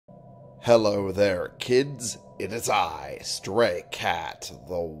Hello there, kids. It is I, Stray Cat,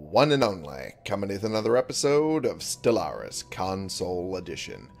 the one and only, coming with another episode of Stellaris Console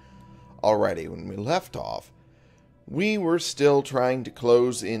Edition. Alrighty, when we left off, we were still trying to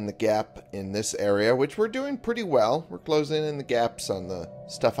close in the gap in this area, which we're doing pretty well. We're closing in the gaps on the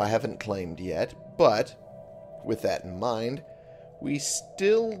stuff I haven't claimed yet, but with that in mind, we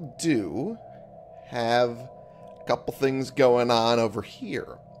still do have a couple things going on over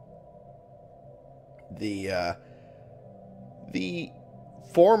here. The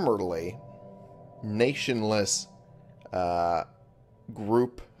formerly nationless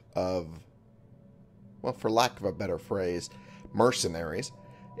group of, well, for lack of a better phrase, mercenaries,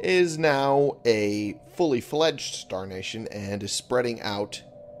 is now a fully fledged star nation and is spreading out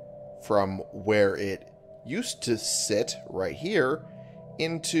from where it used to sit right here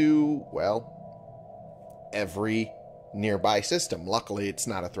into, well, every nearby system. Luckily, it's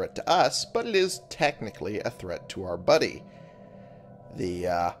not a threat to us, but it is technically a threat to our buddy,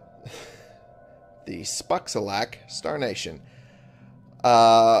 the Spuxulac Star Nation.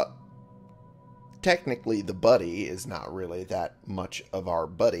 Technically, the buddy is not really that much of our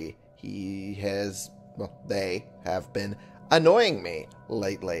buddy. He has, well, they have been annoying me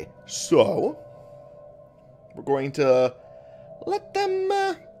lately, so we're going to let them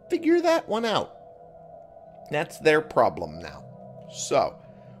figure that one out. That's their problem now. So,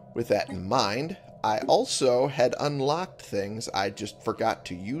 with that in mind, I also had unlocked things. I just forgot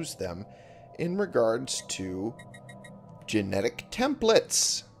to use them in regards to genetic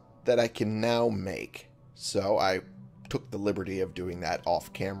templates that I can now make. So I took the liberty of doing that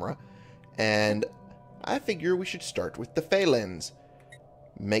off camera, and I figure we should start with the Phalans,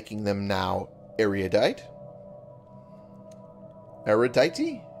 making them now erudite.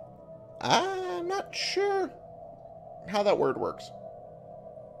 Erudite? I'm not sure how that word works.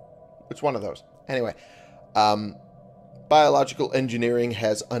 It's one of those. Anyway, biological engineering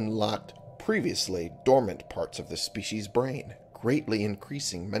has unlocked previously dormant parts of the species' brain, greatly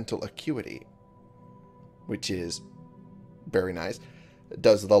increasing mental acuity, which is very nice. It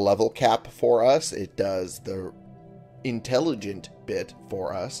does the level cap for us. It does the intelligent bit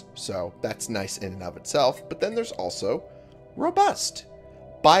for us, so that's nice in and of itself. But then there's also robust.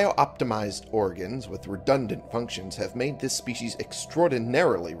 Bio-optimized organs with redundant functions have made this species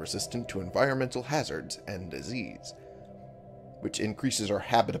extraordinarily resistant to environmental hazards and disease, which increases our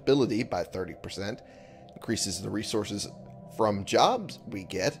habitability by 30%, increases the resources from jobs we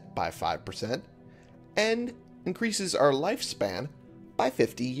get by 5%, and increases our lifespan by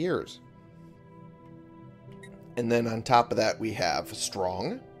 50 years. And then on top of that, we have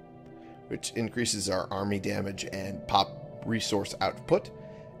Strong, which increases our army damage and pop resource output,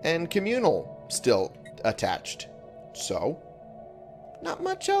 and Communal still attached. So, not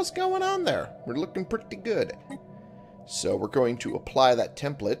much else going on there. We're looking pretty good. So we're going to apply that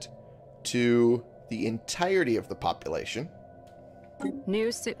template to the entirety of the population.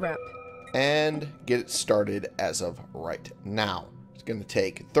 New sit rep. And get it started as of right now. It's going to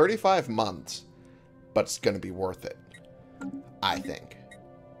take 35 months, but it's going to be worth it, I think.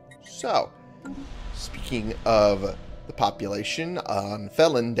 So, speaking of the population, on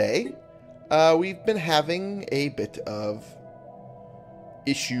Felon Day, we've been having a bit of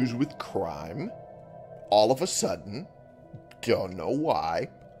issues with crime all of a sudden. Don't know why.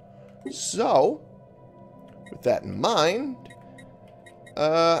 So, with that in mind,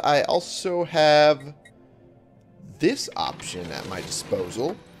 I also have this option at my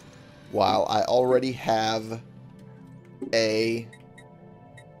disposal, while I already have a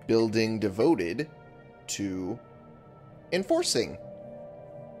building devoted to enforcing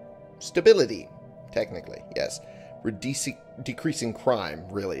stability, technically, yes. Decreasing crime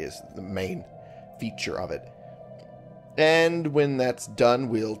really is the main feature of it. And when that's done,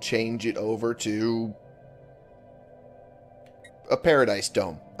 we'll change it over to a Paradise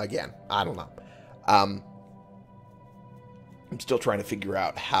Dome again. I don't know. I'm still trying to figure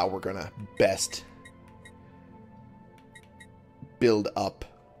out how we're going to best build up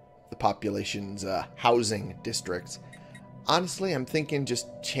the population's housing districts. Honestly, I'm thinking just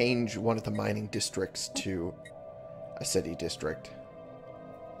change one of the mining districts to a city district,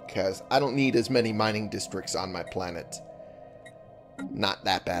 because I don't need as many mining districts on my planet. Not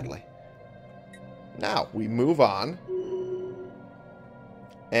that badly. Now, we move on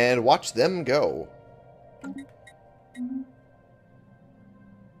and watch them go.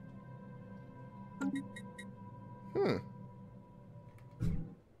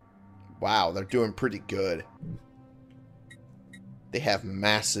 Wow, they're doing pretty good. They have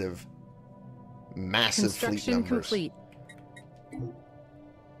massive fleet numbers. Construction complete.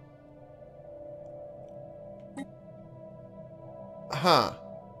 Huh.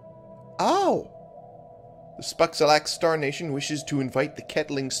 Oh! The Spuxulac Star Nation wishes to invite the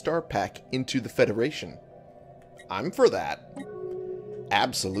Ketlings Star Pack into the Federation. I'm for that.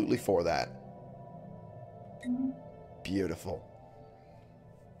 Absolutely for that. Beautiful.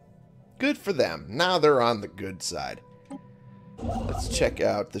 Good for them. Now they're on the good side. Let's check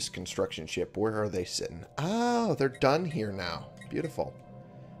out this construction ship. Where are they sitting? Oh, they're done here now. Beautiful.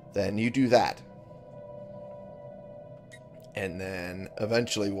 Then you do that. And then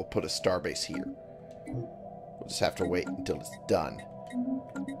eventually we'll put a starbase here. We'll just have to wait until it's done.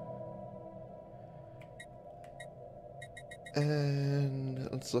 And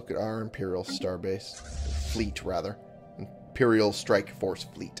let's look at our Imperial starbase. Fleet, rather. Imperial Strike Force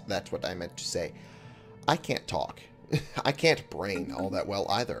Fleet. That's what I meant to say. I can't talk. I can't brain all that well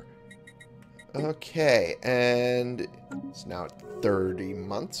either. Okay, and it's now at 30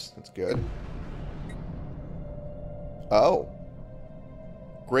 months. That's good. Oh.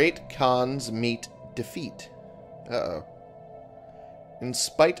 Great Khans meet defeat. Uh-oh. In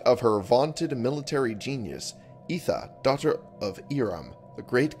spite of her vaunted military genius, Etha, daughter of Iram, the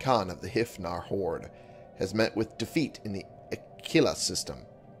great Khan of the Hiffnar Horde, has met with defeat in the Aquila system.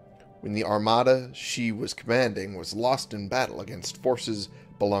 When the armada she was commanding was lost in battle against forces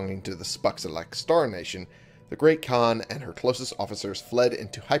belonging to the Spuxulac Star Nation, the Great Khan and her closest officers fled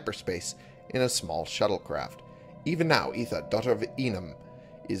into hyperspace in a small shuttlecraft. Even now, Etha, daughter of Enam,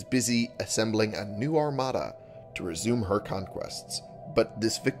 is busy assembling a new armada to resume her conquests. But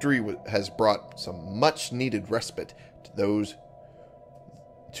this victory has brought some much-needed respite to those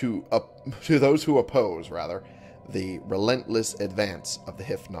who oppose, rather, the relentless advance of the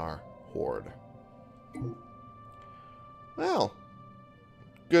Hiffnar Horde. Well,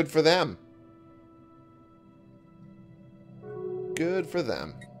 good for them. Good for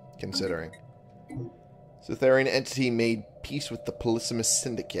them, considering. Cytherian entity made peace with the Polysimus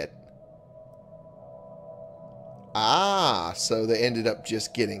Syndicate. Ah, so they ended up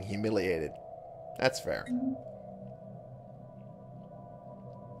just getting humiliated. That's fair.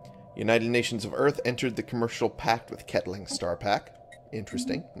 United Nations of Earth entered the commercial pact with Ketlings Star Pack.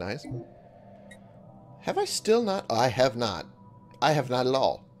 Interesting. Nice. Have I still not? I have not. I have not at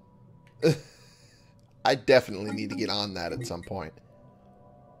all. I definitely need to get on that at some point.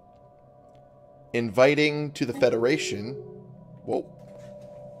 Inviting to the Federation. Whoa.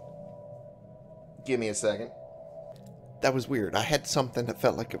 Give me a second. That was weird. I had something that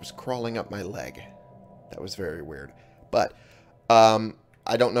felt like it was crawling up my leg. That was very weird. But,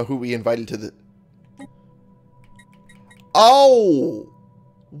 I don't know who we invited to the... Oh!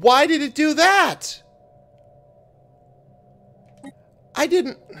 Why did it do that? I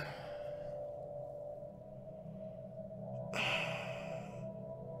didn't...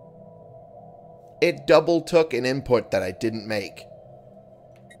 It double took an input that I didn't make.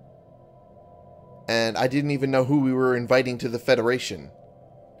 And I didn't even know who we were inviting to the Federation.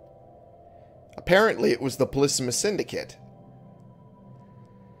 Apparently it was the Polysimus Syndicate.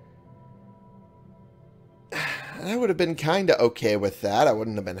 And I would have been kind of okay with that. I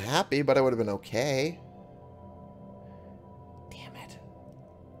wouldn't have been happy, but I would have been okay. Damn it.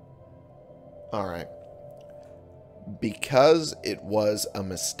 Alright. Because it was a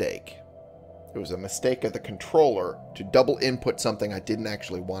mistake. It was a mistake of the controller to double input something I didn't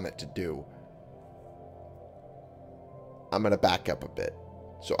actually want it to do. I'm going to back up a bit.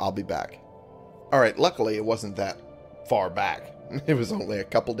 So I'll be back. Alright, luckily it wasn't that far back. It was only a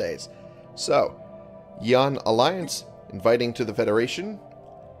couple days. So, Yan Alliance inviting to the Federation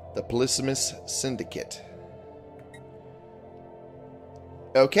the Polysimus Syndicate.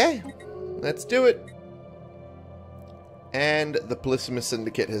 Okay, let's do it. And the Polysimus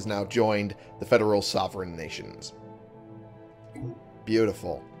Syndicate has now joined the Federal Sovereign Nations.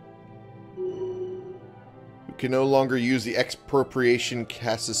 Beautiful. We can no longer use the expropriation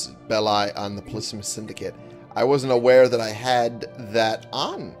casus belli on the Polysimus Syndicate. I wasn't aware that I had that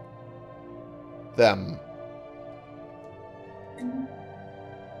on them.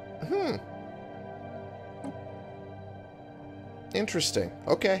 Interesting.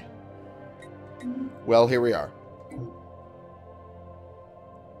 Okay. Well, here we are.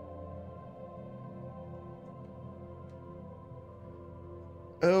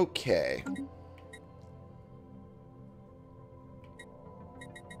 Okay.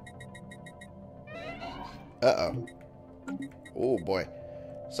 Uh-oh. Oh, boy.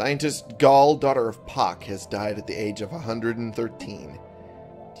 Scientist Gall, daughter of Pak, has died at the age of 113.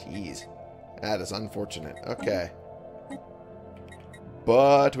 Jeez. That is unfortunate. Okay.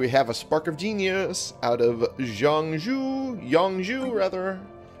 But we have a spark of genius out of Yongzhou, rather.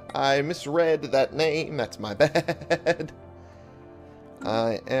 I misread that name. That's my bad.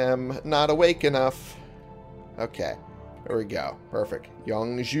 I am not awake enough. Okay, there we go. Perfect.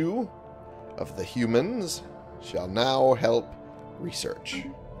 Yongju of the humans shall now help research.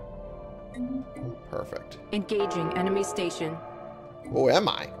 Perfect. Engaging enemy station. Oh, am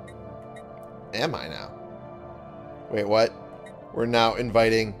I? Am I now? Wait, what? We're now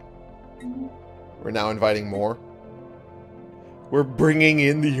inviting more? We're bringing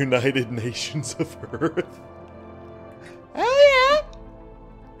in the United Nations of Earth. Hell yeah!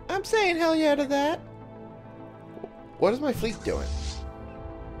 I'm saying hell yeah to that. What is my fleet doing?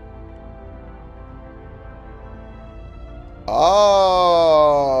 Oh,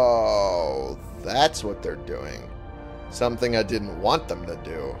 that's what they're doing. Something I didn't want them to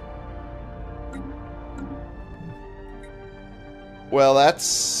do. Well,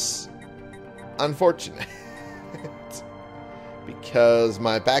 that's unfortunate. Because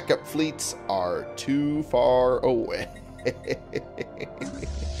my backup fleets are too far away.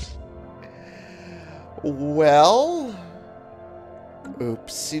 Well,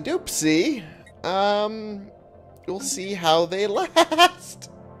 oopsie doopsie. We'll see how they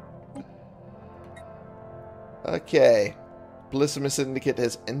last. Okay. Bellissimus Syndicate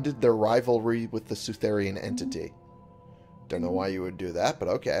has ended their rivalry with the Sutherian entity. Don't know why you would do that, but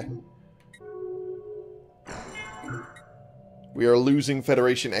okay. We are losing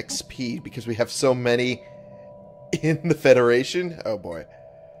Federation XP because we have so many in the Federation. Oh boy.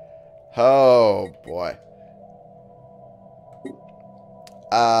 Oh boy.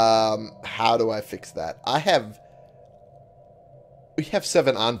 How do I fix that? We have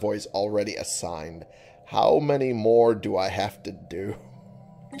 7 envoys already assigned. How many more do I have to do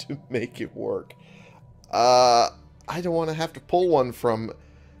to make it work? I don't want to have to pull one from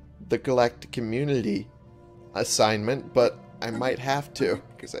the Galactic Community assignment, but I might have to,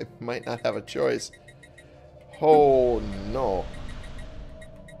 because I might not have a choice. Oh, no.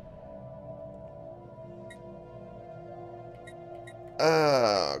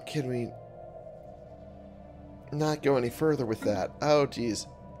 Can we not go any further with that? Oh, geez.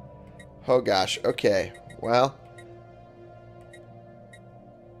 Oh, gosh. Okay. Well,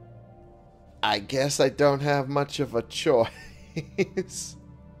 I guess I don't have much of a choice.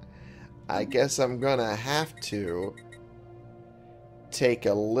 I guess I'm gonna have to take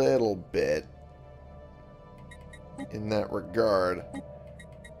a little bit in that regard.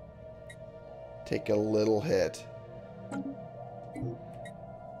 Take a little hit.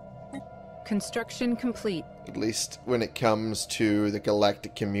 Construction complete. At least when it comes to the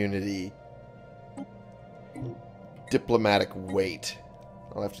galactic community diplomatic weight.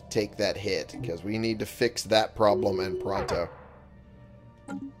 I'll have to take that hit, because we need to fix that problem, and pronto.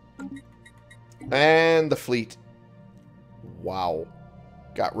 And the fleet, wow,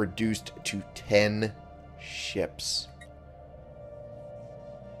 got reduced to 10 ships.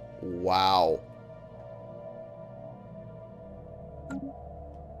 Wow.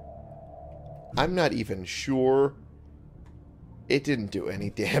 I'm not even sure it didn't do any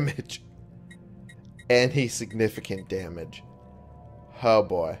damage. Any significant damage. Oh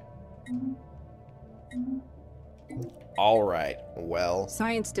boy. Alright, well.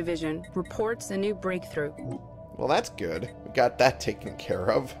 Science Division reports a new breakthrough. Well, that's good. We got that taken care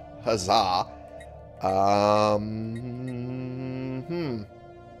of. Huzzah.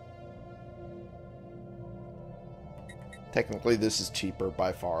 Technically, this is cheaper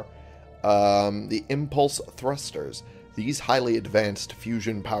by far. The Impulse Thrusters. These highly advanced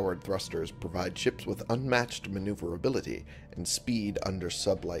fusion-powered thrusters provide ships with unmatched maneuverability and speed under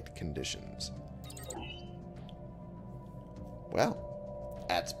sublight conditions. Well,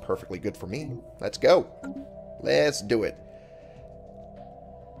 that's perfectly good for me. Let's go. Let's do it.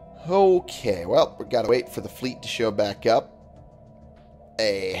 Okay, well, we gotta wait for the fleet to show back up.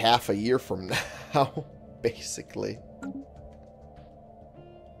 A half a year from now, basically.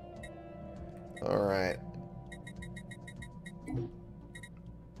 Alright.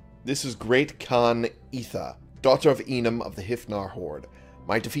 This is Great Khan Etha, daughter of Enum of the Hiffnar Horde.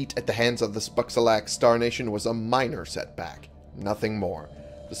 My defeat at the hands of the Spuxulac Star Nation was a minor setback. Nothing more.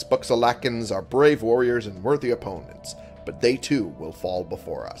 The Spuxulacans are brave warriors and worthy opponents, but they too will fall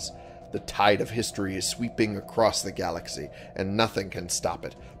before us. The tide of history is sweeping across the galaxy, and nothing can stop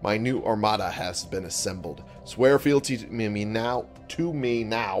it. My new armada has been assembled. Swear fealty to me now. Blah,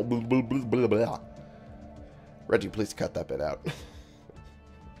 blah, blah, blah, blah. Reggie, please cut that bit out.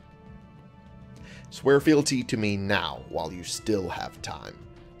 Swear fealty to me now, while you still have time.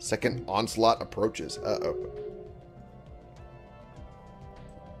 Second onslaught approaches. Uh-oh.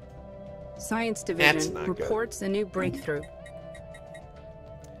 Science Division reports a new breakthrough.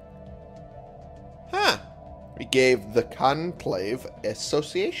 Huh. We gave the Conclave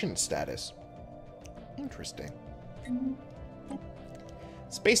association status. Interesting.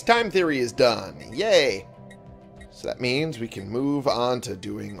 Space-time theory is done. Yay! So that means we can move on to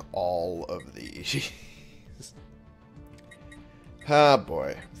doing all of these. Ah,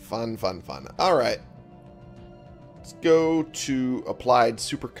 boy. Fun, fun, fun. Alright. Let's go to applied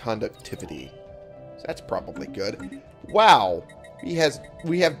superconductivity. So that's probably good. Wow!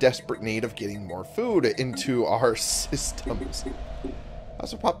 We have desperate need of getting more food into our systems.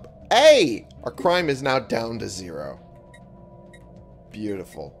 How's it pop? Hey! Our crime is now down to 0.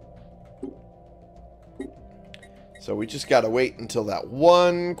 Beautiful. So we just gotta wait until that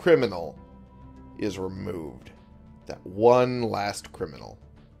one criminal is removed. That one last criminal.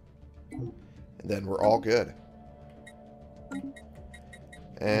 And then we're all good.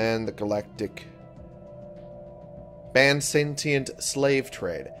 And the galactic ban sentient slave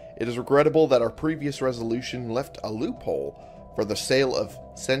trade. It is regrettable that our previous resolution left a loophole for the sale of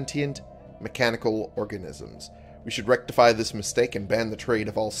sentient mechanical organisms. We should rectify this mistake and ban the trade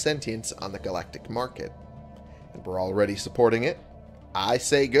of all sentience on the galactic market. And we're already supporting it. I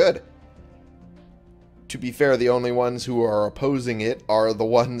say good. To be fair, the only ones who are opposing it are the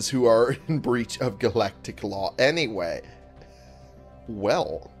ones who are in breach of galactic law anyway.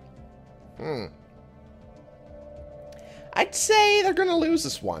 Well. I'd say they're going to lose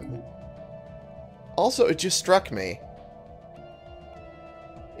this one. Also, it just struck me.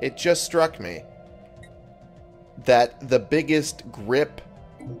 It just struck me that the biggest grip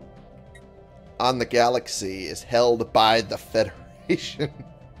on the galaxy is held by the Federation.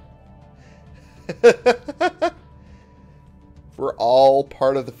 We're all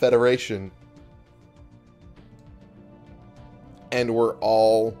part of the Federation. And we're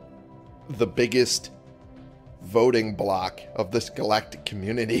all the biggest voting bloc of this galactic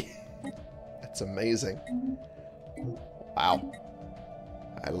community. That's amazing. Wow.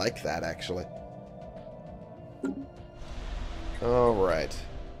 I like that, actually. Alright.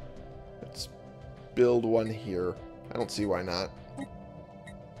 Let's build one here. I don't see why not.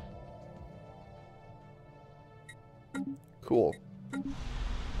 Cool.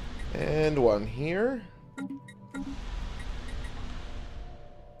 And one here.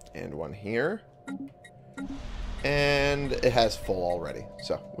 And one here. And it has full already,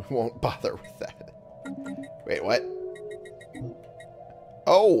 so we won't bother with that. Wait, what?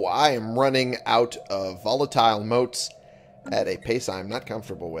 Oh, I am running out of volatile motes at a pace I'm not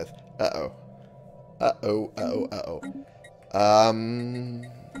comfortable with. Uh-oh. Uh-oh, uh-oh, uh-oh.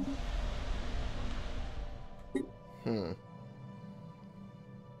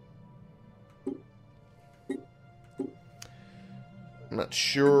 I'm not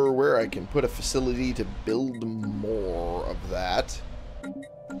sure where I can put a facility to build more of that.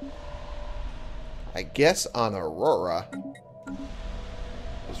 I guess on Aurora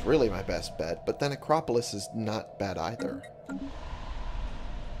is really my best bet, but then Acropolis is not bad either.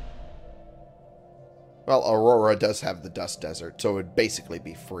 Well, Aurora does have the Dust Desert, so it would basically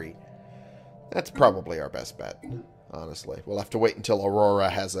be free. That's probably our best bet, honestly. We'll have to wait until Aurora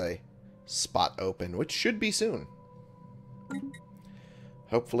has a spot open, which should be soon.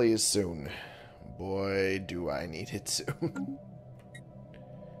 Hopefully is soon. Boy, do I need it soon.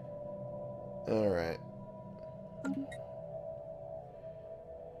 Alright.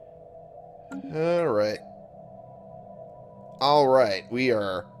 Alright. Alright, we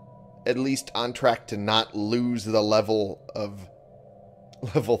are at least on track to not lose the level of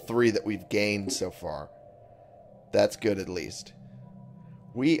level 3 that we've gained so far. That's good, at least.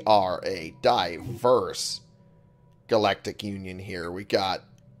 We are a diverse Galactic Union here. We got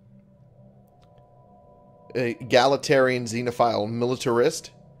a egalitarian xenophile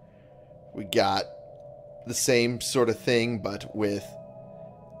militarist. We got the same sort of thing, but with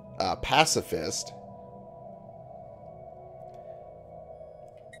pacifist.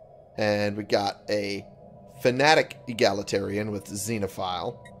 And we got a fanatic egalitarian with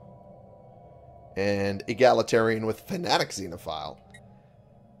xenophile. And egalitarian with fanatic xenophile.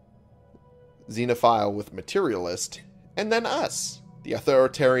 Xenophile with materialist, and then us, the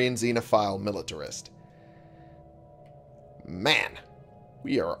authoritarian xenophile militarist. Man,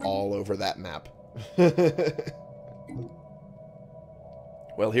 we are all over that map.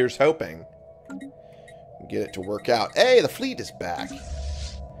 Well, here's hoping. Get it to work out. Hey, the fleet is back.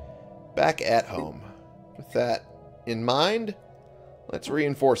 Back at home. With that in mind, let's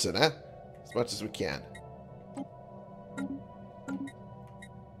reinforce it, huh? As much as we can.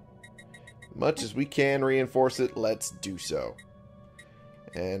 Much as we can reinforce it, let's do so.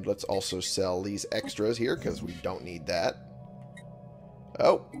 And let's also sell these extras here, because we don't need that.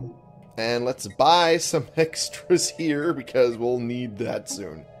 Oh, And let's buy some extras here because we'll need that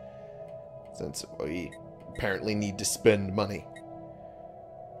soon. Since we apparently need to spend money.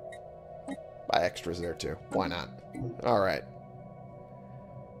 Buy extras there too. Why not? Alright.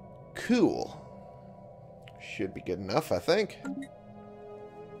 Cool. Should be good enough, I think.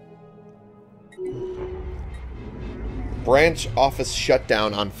 Branch office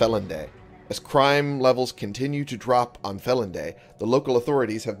shutdown on Felon Day. As crime levels continue to drop on Felon Day, the local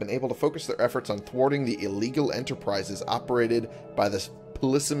authorities have been able to focus their efforts on thwarting the illegal enterprises operated by the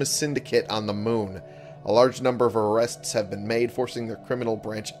Polysimus Syndicate on the Moon. A large number of arrests have been made, forcing their criminal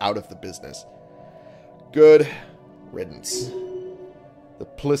branch out of the business. Good riddance. The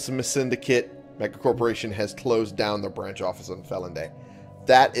Polysimus Syndicate Megacorporation has closed down their branch office on Felon Day.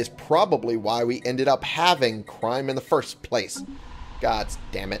 That is probably why we ended up having crime in the first place. God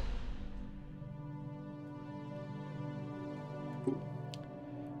damn it.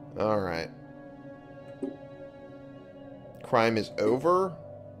 Alright. Crime is over,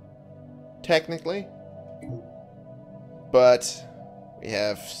 technically. But we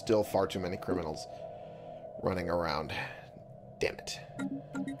have still far too many criminals running around. Damn it.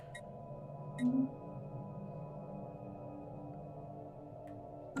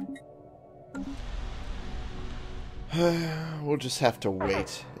 We'll just have to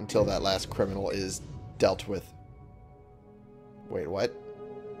wait until that last criminal is dealt with. Wait, what?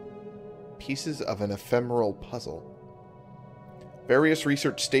 Pieces of an ephemeral puzzle. Various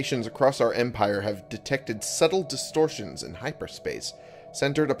research stations across our empire have detected subtle distortions in hyperspace,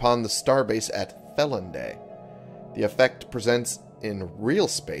 centered upon the starbase at Felon Day. The effect presents in real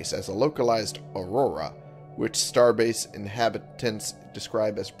space as a localized aurora, which starbase inhabitants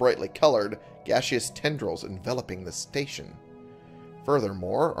describe as brightly colored, gaseous tendrils enveloping the station.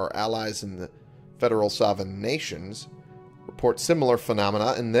 Furthermore, our allies in the Federal Sovereign Nations report similar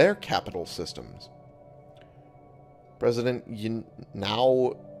phenomena in their capital systems. President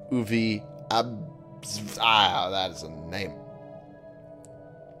Now Uvi that is a name.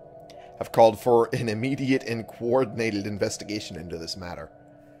 Have called for an immediate and coordinated investigation into this matter.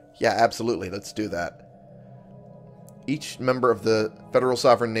 Yeah, absolutely. Let's do that. Each member of the Federal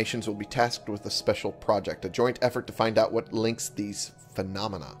Sovereign Nations will be tasked with a special project, a joint effort to find out what links these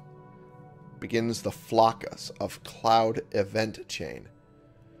phenomena. Begins the Flockus of Cloud event chain.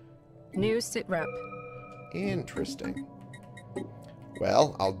 New sitrep. Interesting.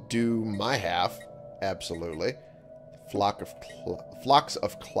 Well, I'll do my half. Absolutely. Flocks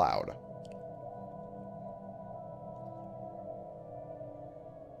of Cloud.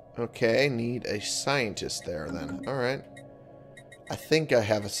 Okay, need a scientist there then. Alright. I think I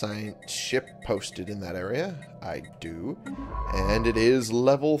have a ship posted in that area. I do. And it is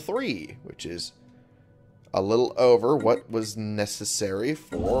level 3, which is a little over what was necessary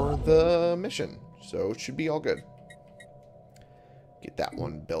for the mission. So it should be all good. Get that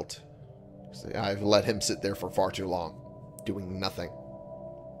one built. I've let him sit there for far too long, doing nothing.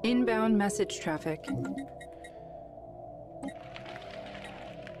 Inbound message traffic.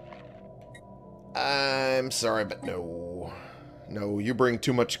 I'm sorry, but no. No, you bring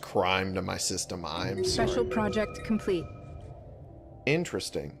too much crime to my system. I'm sorry. Special project complete.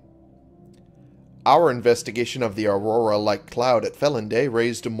 Interesting. Our investigation of the aurora-like cloud at Felon Day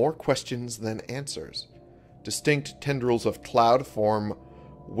raised more questions than answers. Distinct tendrils of cloud form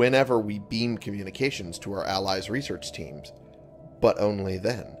whenever we beam communications to our allies' research teams, but only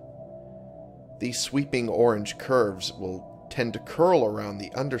then. These sweeping orange curves will tend to curl around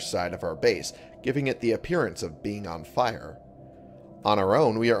the underside of our base, giving it the appearance of being on fire. On our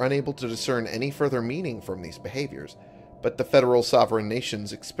own, we are unable to discern any further meaning from these behaviors, but the Federal Sovereign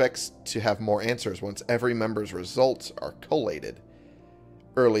Nations expects to have more answers once every member's results are collated.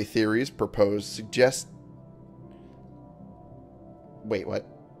 Early theories proposed suggest... Wait, what?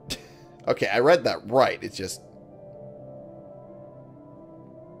 Okay, I read that right. It's just...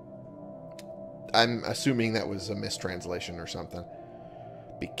 I'm assuming that was a mistranslation or something.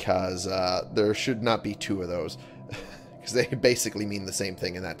 Because there should not be two of those. Because they basically mean the same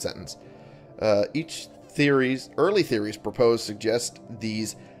thing in that sentence. Early theories proposed suggest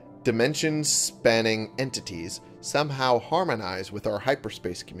these dimension-spanning entities somehow harmonize with our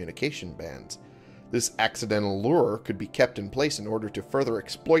hyperspace communication bands. This accidental lure could be kept in place in order to further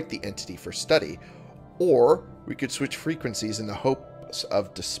exploit the entity for study, or we could switch frequencies in the hopes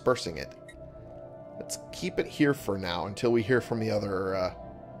of dispersing it. Let's keep it here for now until we hear from the other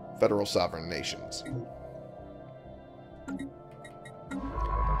Federal Sovereign Nations.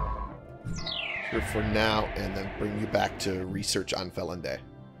 Here for now, and then bring you back to research on Felon Day.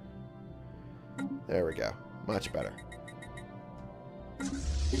 There we go. Much better.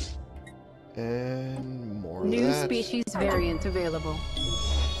 And more of New that. species variant available.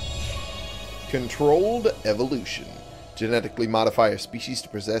 Controlled evolution. Genetically modify a species to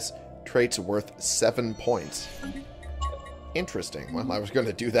possess traits worth 7 points. Interesting. Well, I was going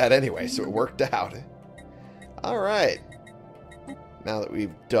to do that anyway, so it worked out. Alright. Now that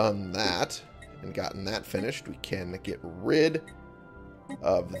we've done that and gotten that finished, we can get rid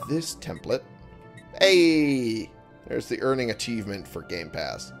of this template. Hey! There's the earning achievement for Game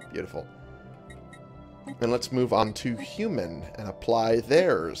Pass. Beautiful. And let's move on to human and apply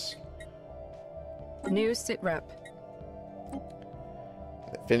theirs. New sit rep.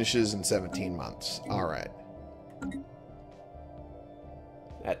 It finishes in 17 months. Alright.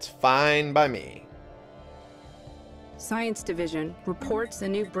 That's fine by me. Science Division reports a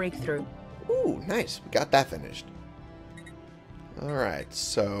new breakthrough. Ooh, nice. We got that finished. Alright,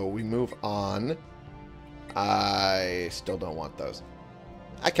 so we move on. I still don't want those.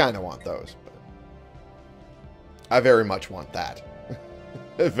 I kind of want those, but I very much want that.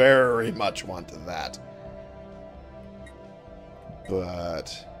 I very much want that.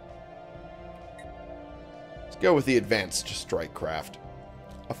 But let's go with the advanced strike craft.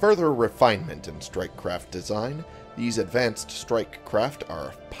 A further refinement in strike craft design, these advanced strike craft are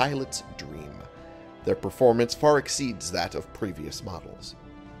a pilot's dream. Their performance far exceeds that of previous models.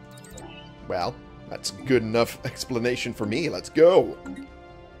 Well, that's good enough explanation for me. Let's go.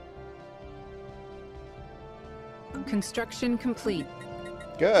 Construction complete.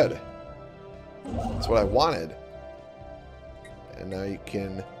 Good. That's what I wanted. And now you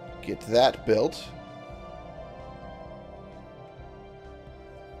can get that built.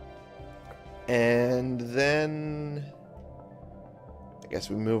 And then I guess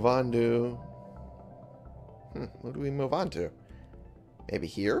we move on to... what do we move on to? Maybe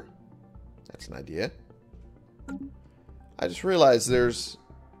here? That's an idea. I just realized there's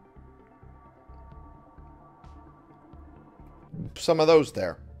some of those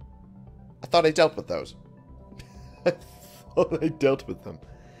there. I thought I dealt with those. I thought I dealt with them.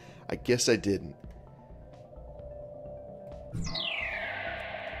 I guess I didn't.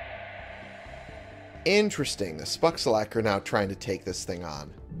 Interesting. The Spuxulac are now trying to take this thing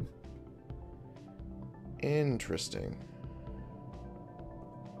on. Interesting.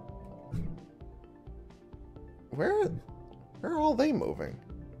 Where are all they moving?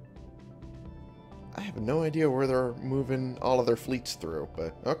 I have no idea where they're moving all of their fleets through,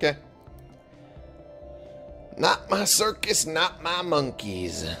 but okay. Not my circus, not my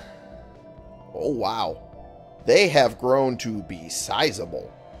monkeys. Oh, wow. They have grown to be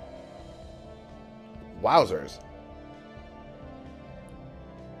sizable. Wowzers.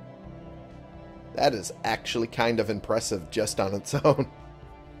 That is actually kind of impressive just on its own.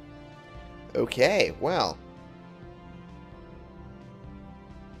 Okay, well.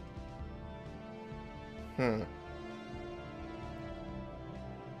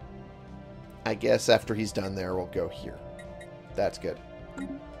 I guess after he's done there, we'll go here. That's good.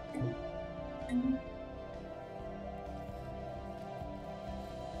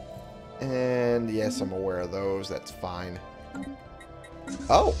 And yes, I'm aware of those. That's fine.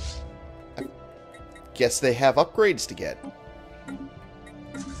 Oh! I guess they have upgrades to get.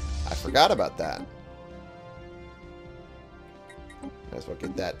 I forgot about that. Might as well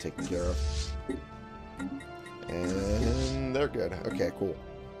get that taken care of. And they're good. Okay, cool.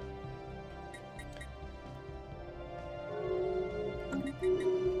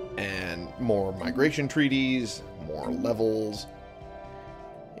 And more migration treaties, more levels.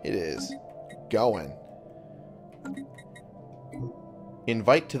 It is going.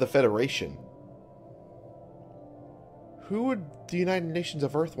 Invite to the Federation. Who would the United Nations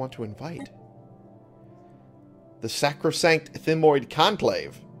of Earth want to invite? The Sacrosanct Thimoid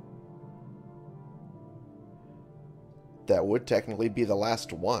Conclave. That would technically be the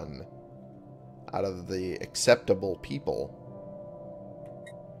last one out of the acceptable people.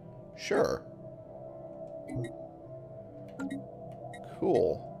 Sure.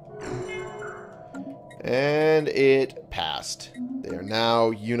 Cool. And it passed. They are now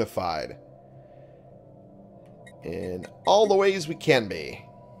unified. In all the ways we can be.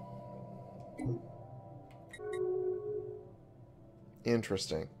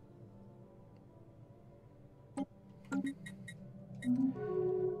 Interesting.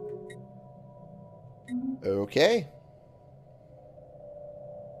 Okay.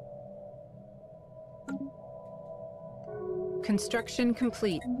 Construction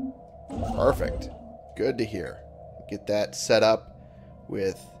complete. Perfect. Good to hear. Get that set up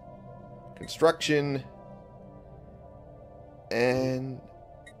with construction and...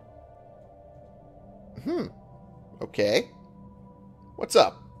 Okay. What's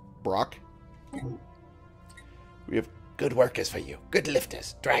up, Brock? We have good workers for you. Good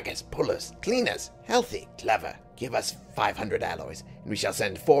lifters, draggers, pullers, cleaners, healthy, clever. Give us 500 alloys, and we shall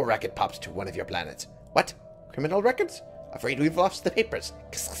send 4 racket pops to one of your planets. What? Criminal records? Afraid we've lost the papers.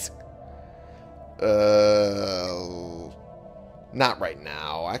 Not right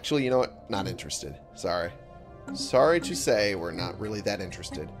now. Actually, you know what? Not interested. Sorry. Sorry to say, we're not really that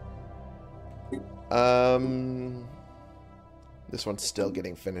interested. This one's still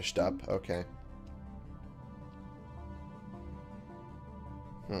getting finished up. Okay.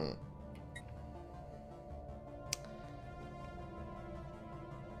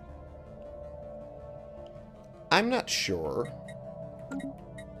 I'm not sure.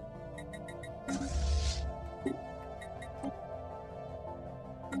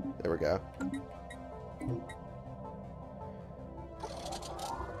 There we go.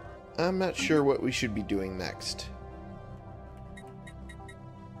 I'm not sure what we should be doing next.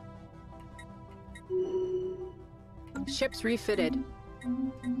 Ships refitted.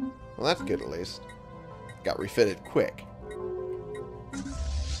 Well, that's good at least. Got refitted quick.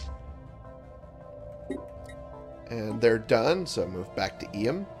 And they're done, so move back to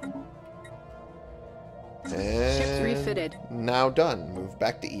Eam. And Ships refitted. Now done. Move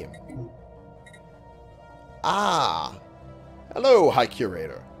back to Eam. Ah! Hello, High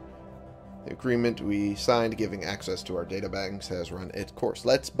Curator. The agreement we signed giving access to our databanks has run its course.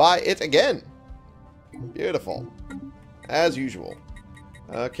 Let's buy it again! Beautiful. As usual.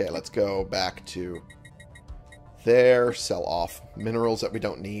 Okay, let's go back to there. Sell off minerals that we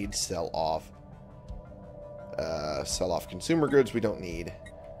don't need. Sell off consumer goods we don't need.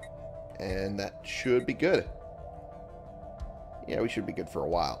 And that should be good. Yeah, we should be good for a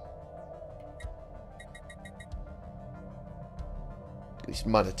while. At least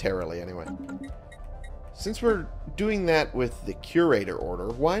monetarily, anyway. Since we're doing that with the Curator Order,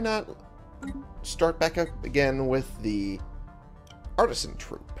 why not start back up again with the Artisan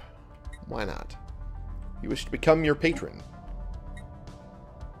Troop? Why not? You wish to become your patron?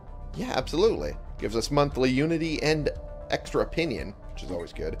 Yeah, absolutely. Gives us monthly unity and extra opinion, which is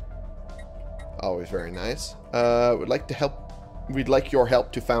always good. Always very nice. We'd like your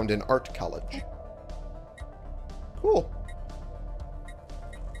help to found an art college. Cool.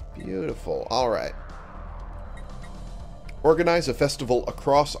 Beautiful. Alright. Organize a festival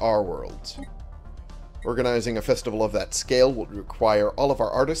across our worlds. Organizing a festival of that scale would require all of our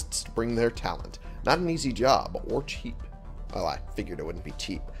artists to bring their talent. Not an easy job, or cheap. Well, I figured it wouldn't be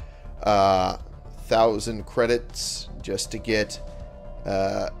cheap. 1,000 credits just to get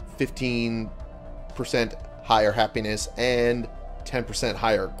 15% higher happiness and 10%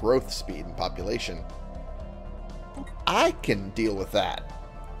 higher growth speed and population. I can deal with that.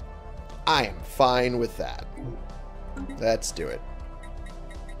 I am fine with that. Let's do it.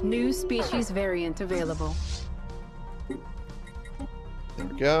 New species variant available. There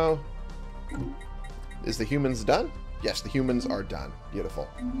we go. Is the humans done? Yes, the humans are done. Beautiful.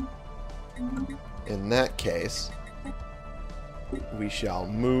 In that case, we shall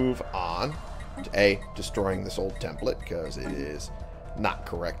move on to destroying this old template because it is not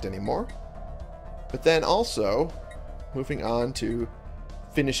correct anymore. But then also moving on to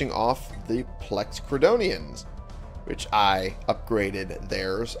finishing off the Plex Credonians, which I upgraded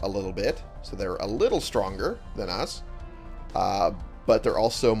theirs a little bit, so they're a little stronger than us, but they're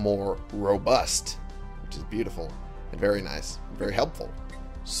also more robust, which is beautiful and very nice, and very helpful.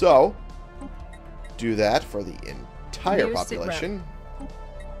 So, do that for the entire population,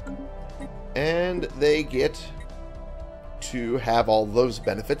 and they get to have all those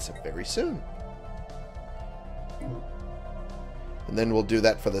benefits very soon. And then we'll do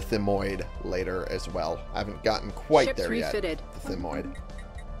that for the Thimoid later as well. I haven't gotten quite Ships there refitted. yet. The Thimoid.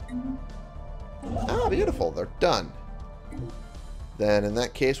 Ah, beautiful. They're done. Then in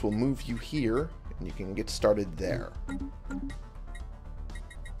that case, we'll move you here, and you can get started there.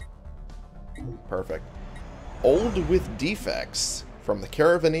 Perfect. Old with defects from the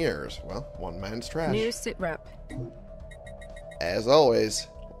Caravaneers. Well, one man's trash. New sit rep. As always,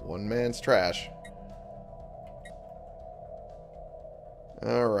 one man's trash.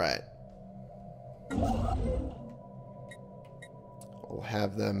 Alright. We'll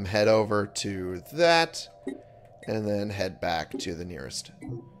have them head over to that, and then head back to the nearest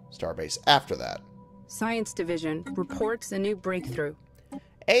starbase after that. Science Division reports a new breakthrough.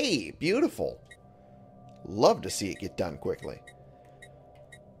 Hey, beautiful. Love to see it get done quickly.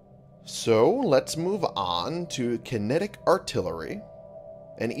 So, let's move on to kinetic artillery,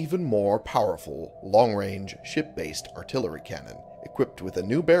 an even more powerful long-range ship-based artillery cannon, equipped with a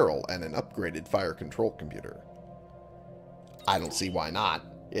new barrel and an upgraded fire control computer. I don't see why not.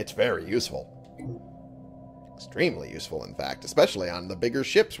 It's very useful. Extremely useful, in fact, especially on the bigger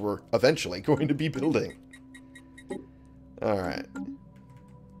ships we're eventually going to be building. Alright.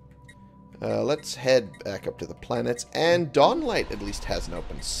 Let's head back up to the planets. And Dawnlight at least has an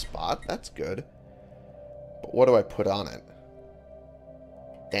open spot. That's good. But what do I put on it?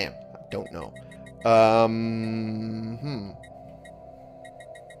 Damn, I don't know.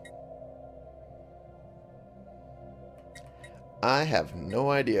 I have no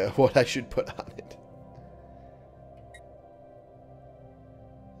idea what I should put on it.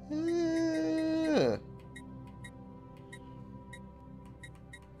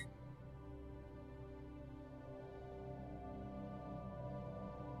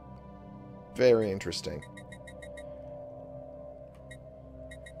 Very interesting.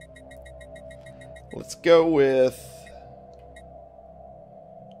 Let's go with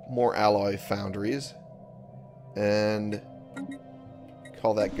more alloy foundries and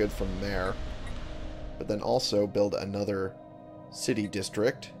call that good from there. But then also build another city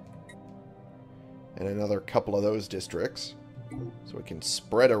district and another couple of those districts so we can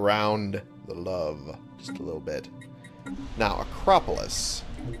spread around the love just a little bit. Now, Acropolis.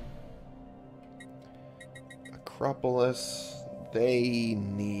 Acropolis, they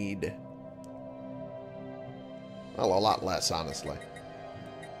need, well, a lot less, honestly.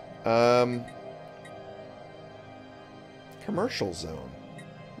 Commercial zone.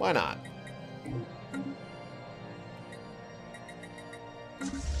 Why not?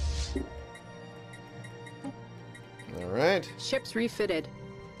 Alright. Ships refitted.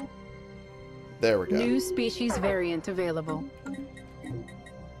 There we go. New species variant available.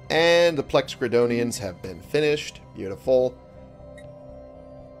 And the Plexgridonians have been finished. Beautiful.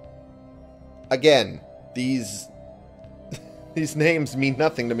 Again, these names mean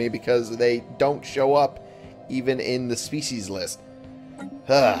nothing to me because they don't show up even in the species list.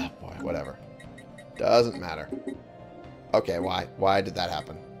 Boy, whatever. Doesn't matter. Okay, why? Why did that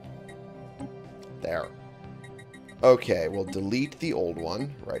happen? There. Okay, we'll delete the old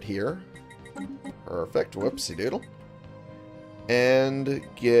one right here. Perfect. Whoopsie doodle. And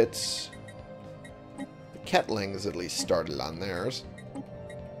get the Ketlings at least started on theirs.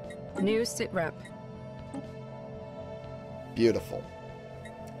 New sit rep. Beautiful.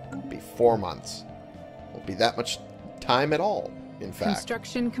 It'll be 4 months. Won't be that much time at all, in fact.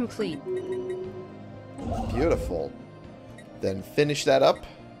 Construction complete. Beautiful. Then finish that up,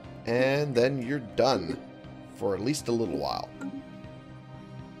 and then you're done for at least a little while.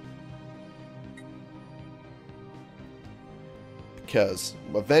 Because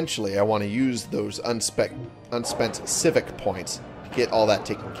eventually I want to use those unspent civic points to get all that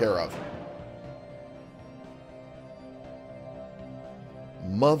taken care of.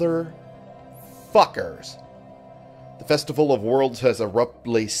 Motherfuckers. The Festival of Worlds has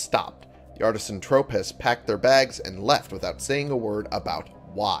abruptly stopped. The Artisan Trope has packed their bags and left without saying a word about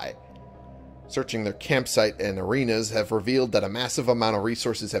why. Searching their campsite and arenas have revealed that a massive amount of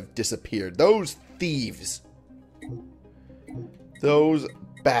resources have disappeared. Those thieves. Those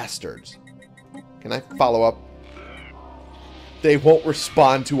bastards. Can I follow up? They won't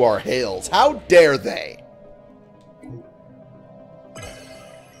respond to our hails. How dare they?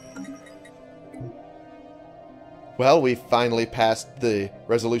 Well, we finally passed the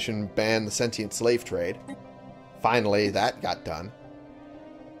resolution ban the sentient slave trade. Finally, that got done.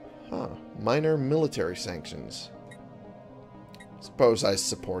 Huh. Minor military sanctions. Suppose I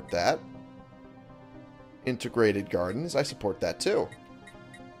support that. Integrated gardens, I support that too.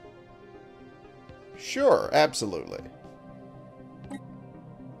 Sure, absolutely.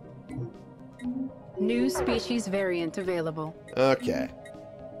 New species variant available. Okay.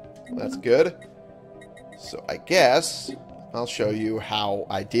 That's good. So I guess I'll show you how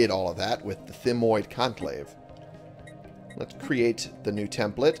I did all of that with the Thimoid Conclave. Let's create the new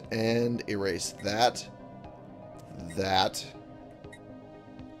template and erase that,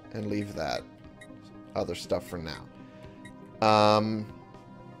 and leave that other stuff for now.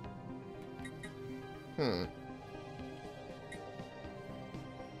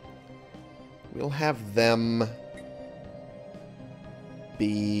 We'll have them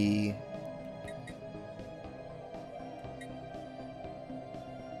be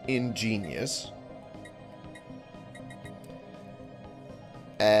ingenious.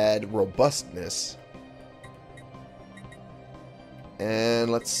 Add robustness.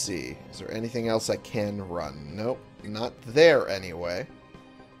 And let's see. Is there anything else I can run? Nope. Not there anyway.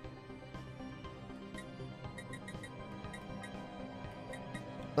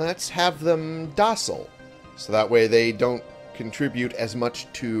 Let's have them docile. So that way they don't contribute as much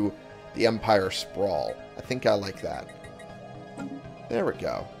to the Empire sprawl. I think I like that. There we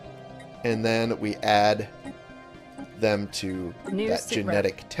go. And then we add them to New that sit rep.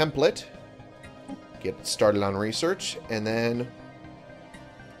 genetic template. Get started on research, and then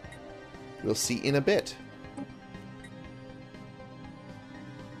we'll see in a bit.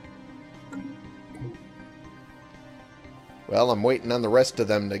 Well, I'm waiting on the rest of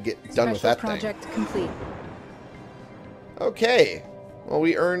them to get done with that project complete. Okay. Well,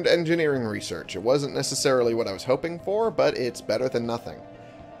 we earned engineering research. It wasn't necessarily what I was hoping for, but it's better than nothing.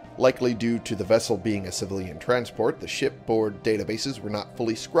 Likely due to the vessel being a civilian transport, the shipboard databases were not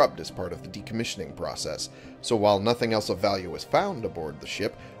fully scrubbed as part of the decommissioning process. So while nothing else of value was found aboard the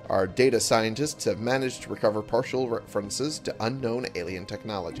ship, our data scientists have managed to recover partial references to unknown alien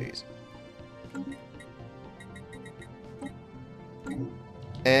technologies.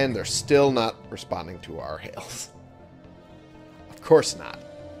 And they're still not responding to our hails. Of course not.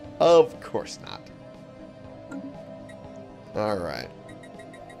 Of course not. Alright.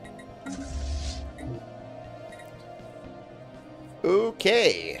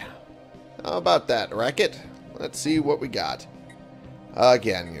 Okay. How about that, Racket? Let's see what we got.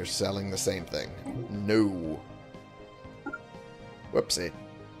 Again, you're selling the same thing. No. Whoopsie.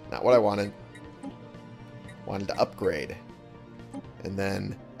 Not what I wanted. Wanted to upgrade. And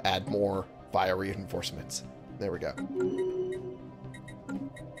then add more via reinforcements. There we go.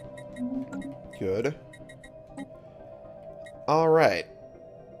 Good. Alright.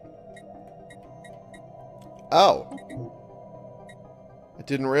 Oh. I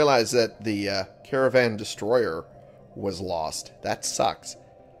didn't realize that the caravan destroyer was lost. That sucks.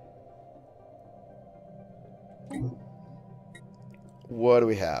 What do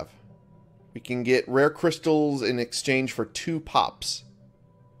we have? We can get rare crystals in exchange for 2 pops.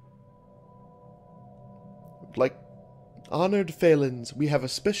 Like, honored Phalans, we have a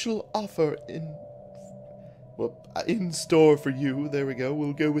special offer in store for you. There we go.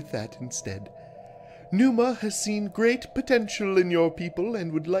 We'll go with that instead. Numa has seen great potential in your people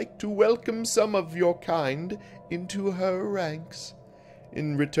and would like to welcome some of your kind into her ranks.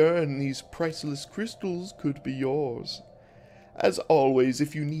 In return, these priceless crystals could be yours. As always,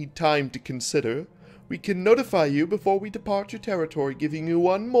 if you need time to consider, we can notify you before we depart your territory, giving you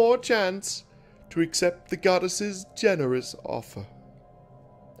one more chance to accept the goddess's generous offer.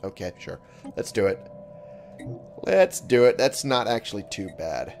 Okay, sure. Let's do it. Let's do it. That's not actually too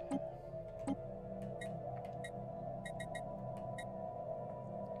bad.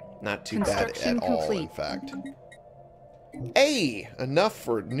 Not too bad at all, in fact. Hey! Enough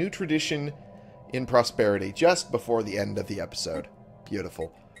for new tradition in prosperity just before the end of the episode.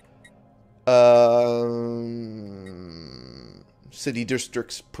 Beautiful. City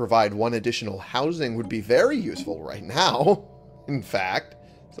districts provide 1 additional housing would be very useful right now, in fact.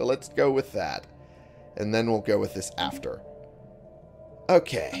 So let's go with that. And then we'll go with this after.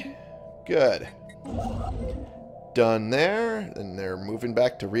 Okay. Good. Done there. And they're moving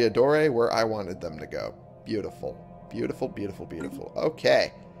back to Riadore, where I wanted them to go. Beautiful. Beautiful, beautiful, beautiful.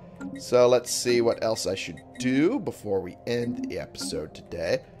 Okay. So let's see what else I should do before we end the episode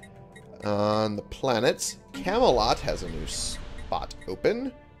today. On the planets, Camelot has a new spot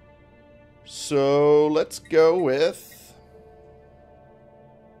open. So let's go with...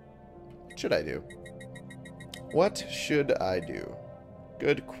 What should I do? What should I do?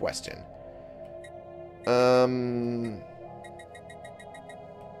 Good question.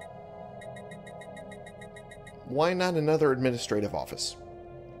 Why not another administrative office?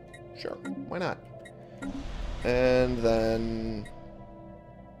 Sure, why not? And then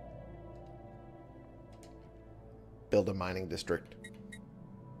build a mining district.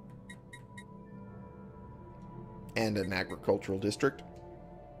 And an agricultural district.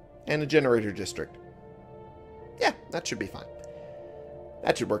 And a generator district. Yeah, that should be fine.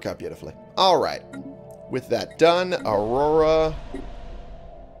 That should work out beautifully. Alright. With that done, Aurora...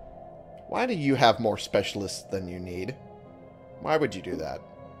 Why do you have more specialists than you need? Why would you do that?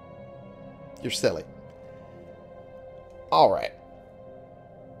 You're silly. Alright.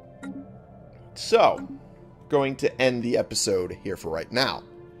 So, going to end the episode here for right now,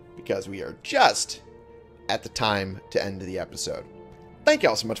 because we are just at the time to end the episode. Thank you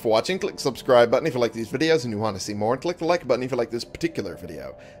all so much for watching. Click the subscribe button if you like these videos and you want to see more, and click the like button if you like this particular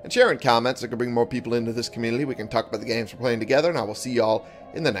video. And share in comments so I can bring more people into this community. We can talk about the games we're playing together, and I will see y'all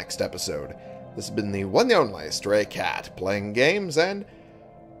in the next episode. This has been the one and only Stray Cat, playing games and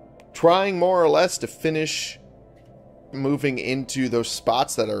trying more or less to finish moving into those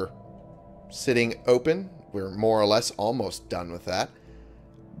spots that are sitting open. We're more or less almost done with that.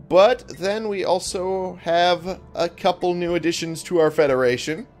 But then we also have a couple new additions to our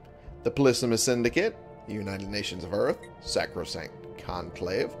Federation. The Polysimus Syndicate, the United Nations of Earth, Sacrosanct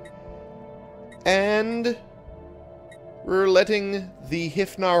Conclave, And we're letting the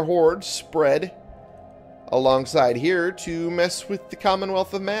Hiffnar Horde spread alongside here to mess with the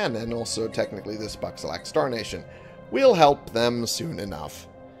Commonwealth of Man and also technically the Spuxulac Star Nation. We'll help them soon enough.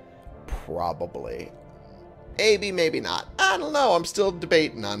 Probably. Maybe, maybe not. I don't know. I'm still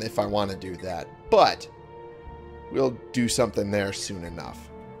debating on if I want to do that. But we'll do something there soon enough.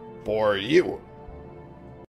 For you.